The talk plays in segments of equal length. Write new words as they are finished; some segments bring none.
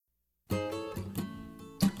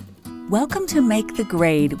Welcome to Make the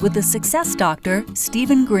Grade with the Success Doctor,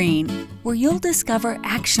 Stephen Green, where you'll discover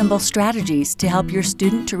actionable strategies to help your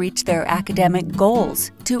student to reach their academic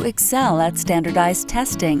goals, to excel at standardized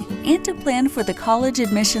testing, and to plan for the college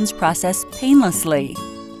admissions process painlessly.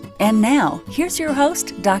 And now, here's your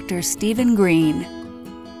host, Dr. Stephen Green.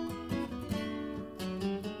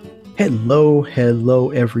 Hello,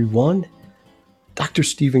 everyone. Dr.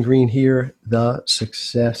 Stephen Green here, the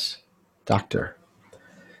Success Doctor.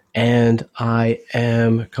 And I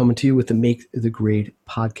am coming to you with the Make the Grade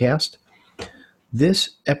podcast.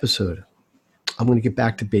 This episode, I'm going to get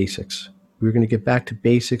back to basics. We're going to get back to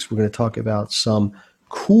basics. We're going to talk about some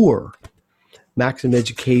core maximum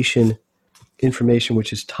education information,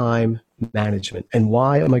 which is time management. And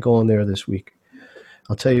why am I going there this week?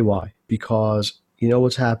 I'll tell you why. Because you know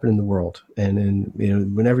what's happened in the world. And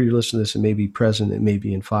whenever you listen to this, it may be present, it may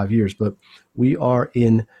be in 5 years, but we are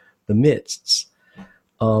in the midst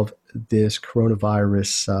of this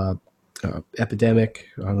coronavirus epidemic,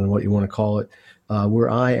 I don't know what you want to call it,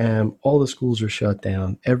 where I am, all the schools are shut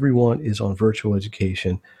down. Everyone is on virtual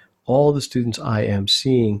education. All the students I am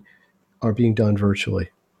seeing are being done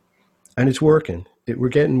virtually. And it's working. We're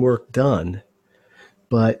getting work done,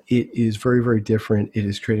 but it is very, very different. It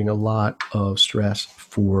is creating a lot of stress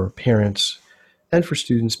for parents and for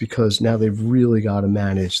students because now they've really got to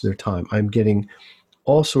manage their time. I'm getting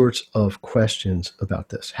all sorts of questions about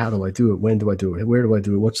this. How do I do it? When do I do it? Where do I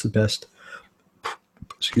do it? What's the best,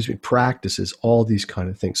 practices, all these kind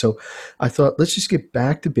of things. So I thought, let's just get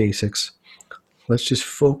back to basics. Let's just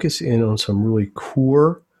focus in on some really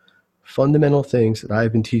core, fundamental things that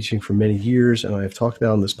I've been teaching for many years and I've talked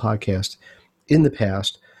about on this podcast in the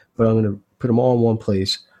past, but I'm going to put them all in one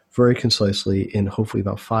place very concisely in hopefully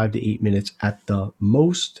about 5 to 8 minutes at the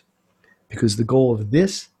most, because the goal of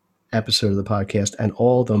this episode of the podcast and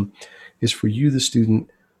all of them is for you, the student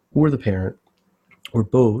or the parent, or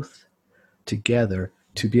both together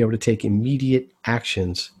to be able to take immediate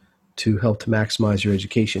actions to help to maximize your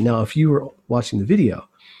education. Now, if you were watching the video,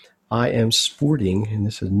 I am sporting, and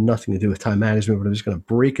this has nothing to do with time management, but I'm just going to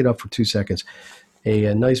break it up for 2 seconds,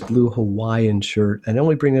 a nice blue Hawaiian shirt. And I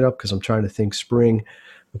only bring it up because I'm trying to think spring.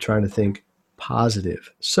 I'm trying to think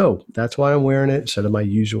positive. So that's why I'm wearing it instead of my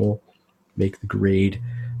usual Make the Grade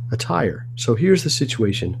attire. So here's the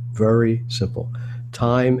situation. Very simple.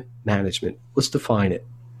 Time management. Let's define it.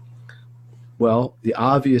 Well, the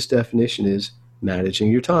obvious definition is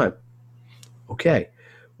managing your time. Okay.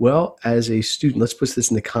 Well, as a student, let's put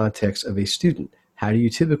this in the context of a student. How do you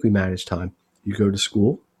typically manage time? You go to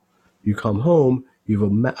school, you come home, you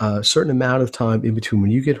have a certain amount of time in between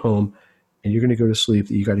when you get home and you're going to go to sleep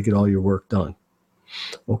that you got to get all your work done.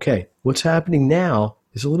 Okay. What's happening now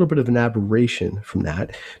is a little bit of an aberration from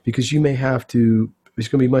that because you may have to, it's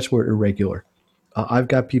going to be much more irregular. I've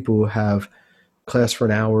got people who have class for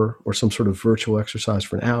an hour or some sort of virtual exercise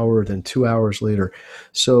for an hour, then 2 hours later.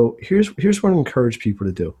 So here's what I encourage people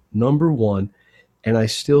to do. Number one, and I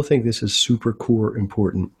still think this is super core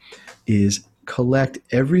important, is collect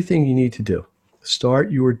everything you need to do.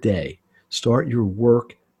 Start your day, start your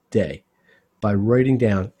work day by writing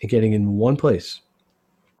down and getting in one place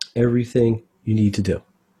everything you need to do.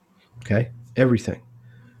 Okay? Everything.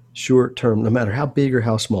 Short term, no matter how big or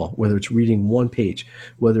how small, whether it's reading one page,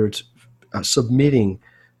 whether it's submitting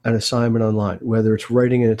an assignment online, whether it's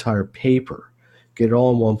writing an entire paper, get it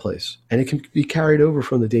all in one place. And it can be carried over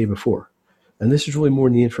from the day before. And this is really more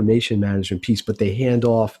in the information management piece, but they hand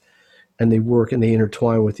off and they work and they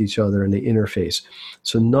intertwine with each other and they interface.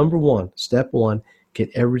 So number one, step one,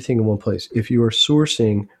 get everything in one place. If you are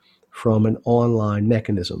sourcing from an online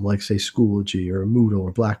mechanism, like say Schoology or Moodle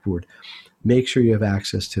or Blackboard, make sure you have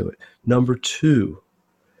access to it. Number two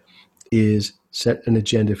is set an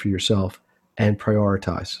agenda for yourself and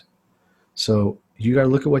prioritize. So you got to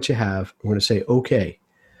look at what you have. I'm going to say, okay,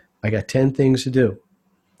 I got 10 things to do.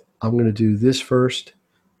 I'm going to do this first,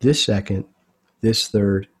 this second, this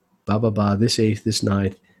third, blah, blah, blah, this eighth, this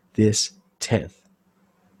ninth, this 10th.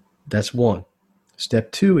 That's one.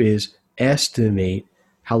 Step two is estimate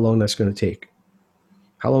how long that's going to take.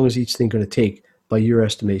 How long is each thing going to take by your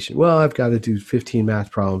estimation? Well, I've got to do 15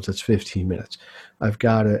 math problems. That's 15 minutes. I've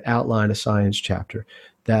got to outline a science chapter.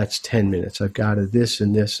 That's 10 minutes. I've got to this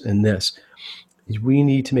and this and this. We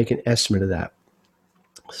need to make an estimate of that.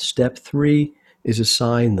 Step three is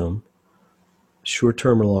assign them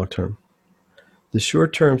short-term or long-term. The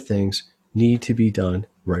short-term things need to be done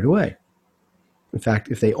right away. In fact,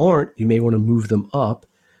 if they aren't, you may want to move them up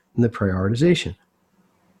in the prioritization.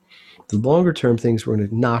 The longer-term things we're going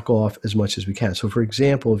to knock off as much as we can. So for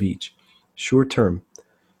example of each, short-term,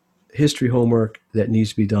 history homework that needs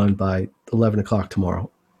to be done by 11 o'clock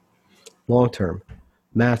tomorrow. Long term,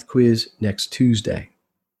 math quiz next Tuesday.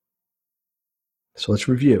 So let's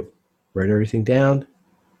review. Write everything down,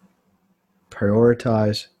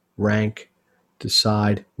 prioritize, rank,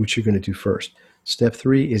 decide what you're going to do first. Step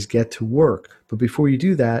 3 is get to work. But before you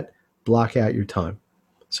do that, block out your time.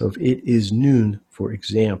 So if it is noon, for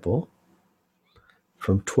example,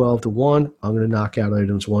 from 12 to 1, I'm going to knock out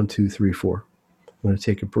items 1, 2, 3, 4. I'm going to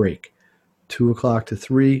take a break. 2 o'clock to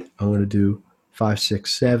 3, I'm going to do 5,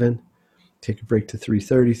 6, 7. Take a break to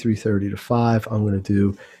 3:30, 3:30 to 5. I'm going to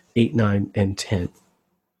do 8, 9, and 10.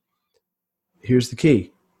 Here's the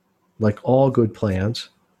key. Like all good plans,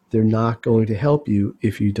 they're not going to help you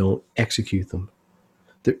if you don't execute them.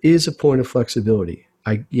 There is a point of flexibility.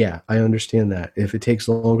 I understand that. If it takes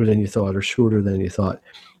longer than you thought or shorter than you thought,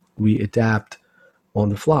 we adapt on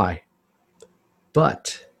the fly.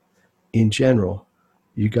 But in general,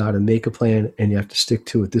 you got to make a plan and you have to stick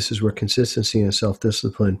to it. This is where consistency and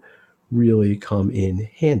self-discipline really come in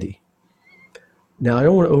handy. Now, I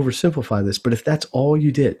don't want to oversimplify this, but if that's all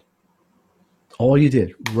you did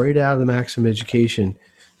right out of the Maximum Education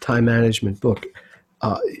time management book,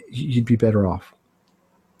 you'd be better off.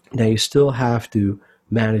 Now, you still have to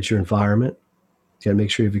manage your environment. You got to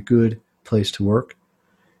make sure you have a good place to work.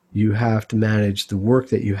 You have to manage the work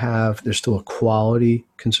that you have. There's still a quality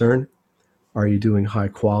concern. Are you doing high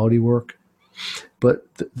quality work?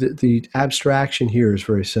 But the abstraction here is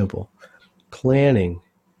very simple. Planning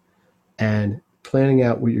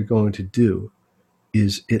out what you're going to do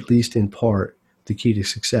is, at least in part, the key to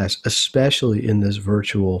success, especially in this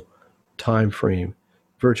virtual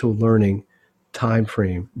learning time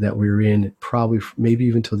frame that we're in, probably maybe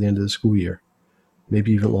even till the end of the school year,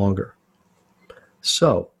 maybe even longer.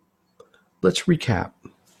 So let's recap.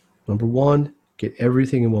 Number 1, get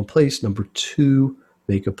everything in one place. Number 2,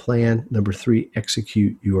 make a plan. Number 3,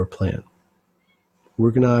 execute your plan.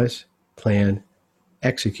 Organize, plan,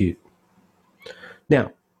 execute.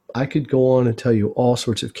 Now, I could go on and tell you all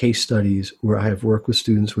sorts of case studies where I have worked with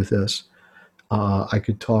students with this. I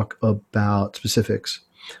could talk about specifics,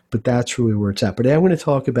 but that's really where it's at. But I'm going to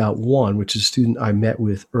talk about one, which is a student I met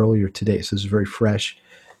with earlier today. So this is very fresh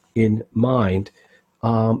in mind.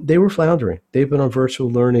 They were floundering. They've been on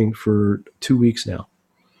virtual learning for 2 weeks now,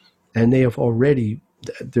 and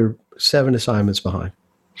they're 7 assignments behind,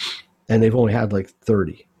 and they've only had like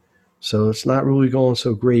 30. So it's not really going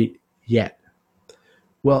so great yet.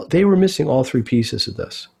 Well, they were missing all 3 pieces of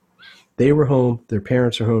this. They were home. Their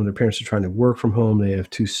parents are home. Their parents are trying to work from home. They have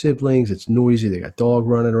 2 siblings. It's noisy. They got dog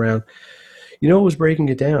running around. You know what was breaking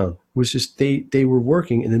it down was just they were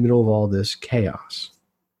working in the middle of all this chaos.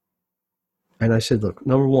 And I said, look,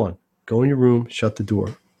 number 1, go in your room, shut the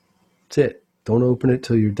door. That's it. Don't open it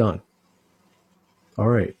till you're done. All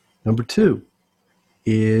right. Number 2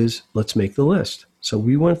 is let's make the list. So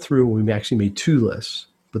we went through, we actually made 2 lists,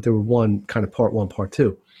 but there were one kind of part 1, part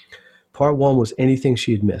 2. Part 1 was anything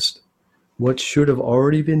she had missed. What should have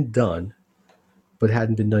already been done, but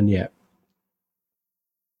hadn't been done yet.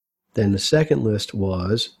 Then the second list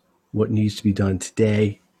was what needs to be done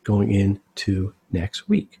today going into next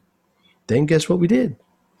week. Then guess what we did?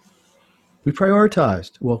 We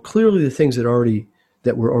prioritized. Well, clearly the things that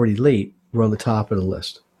were already late were on the top of the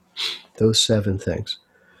list. Those 7 things.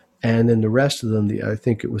 And then the rest of them, I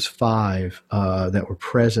think it was 5 that were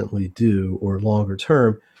presently due or longer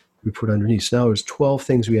term, we put underneath. So now it was 12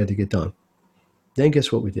 things we had to get done. Then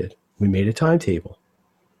guess what we did? We made a timetable.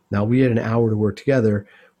 Now we had an hour to work together.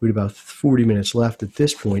 We had about 40 minutes left at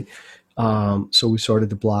this point. So we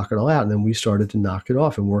started to block it all out, and then we started to knock it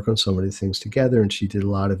off and work on some of the things together. And she did a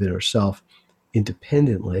lot of it herself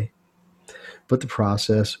independently. But the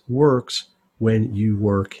process works when you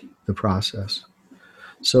work the process.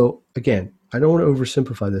 So again, I don't want to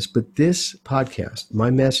oversimplify this, but this podcast,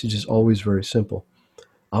 my message is always very simple.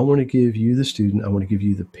 I want to give you, the student, I want to give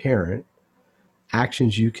you, the parent,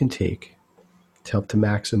 actions you can take to help to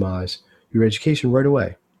maximize your education right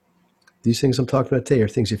away. These things I'm talking about today are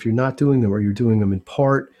things, if you're not doing them, or you're doing them in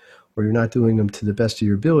part, or you're not doing them to the best of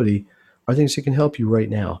your ability, are things that can help you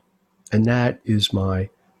right now. And that is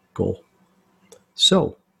my goal.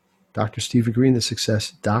 So, Dr. Stephen Green, the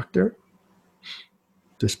Success Doctor.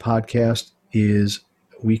 This podcast is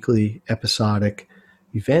a weekly episodic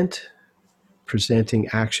event presenting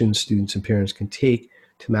actions students and parents can take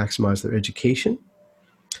to maximize their education.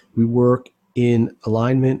 We work in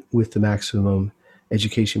alignment with the Maximum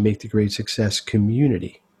Education Make the Grade Success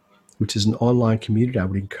community, which is an online community I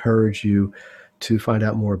would encourage you to find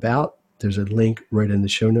out more about. There's a link right in the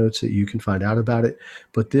show notes that you can find out about it.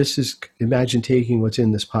 But this is, imagine taking what's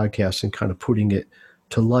in this podcast and kind of putting it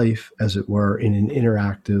to life, as it were, in an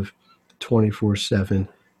interactive 24/7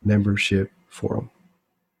 membership forum.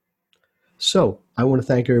 So I want to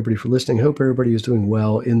thank everybody for listening. I hope everybody is doing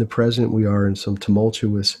well. In the present, we are in some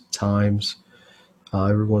tumultuous times.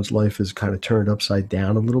 Everyone's life is kind of turned upside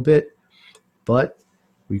down a little bit, but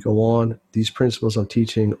we go on. These principles I'm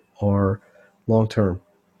teaching are long-term,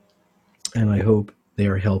 and I hope they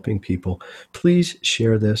are helping people. Please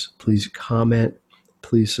share this. Please comment.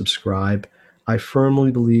 Please subscribe. I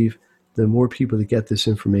firmly believe the more people that get this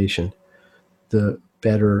information, the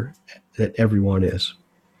better that everyone is,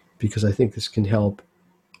 because I think this can help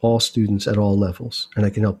all students at all levels. And I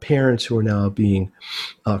can help parents who are now being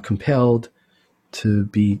compelled to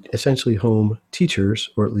be essentially home teachers,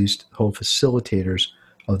 or at least home facilitators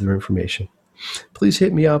of their information. Please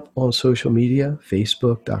hit me up on social media,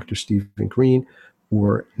 Facebook, Dr. Stephen Green,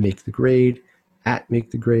 or Make the Grade, at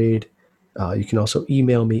Make the Grade. You can also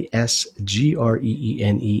email me,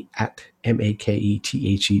 sgreene at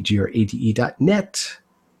maketheggrade.net.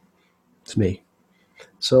 It's me.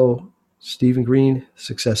 So, Stephen Green,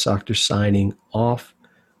 Success Doctor, signing off.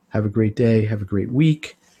 Have a great day. Have a great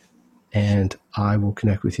week. And I will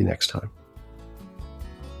connect with you next time.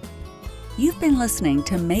 You've been listening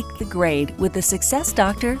to Make the Grade with the Success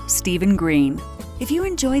Doctor, Stephen Green. If you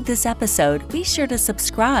enjoyed this episode, be sure to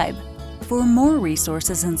subscribe. For more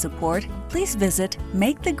resources and support, please visit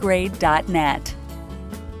makethegrade.net.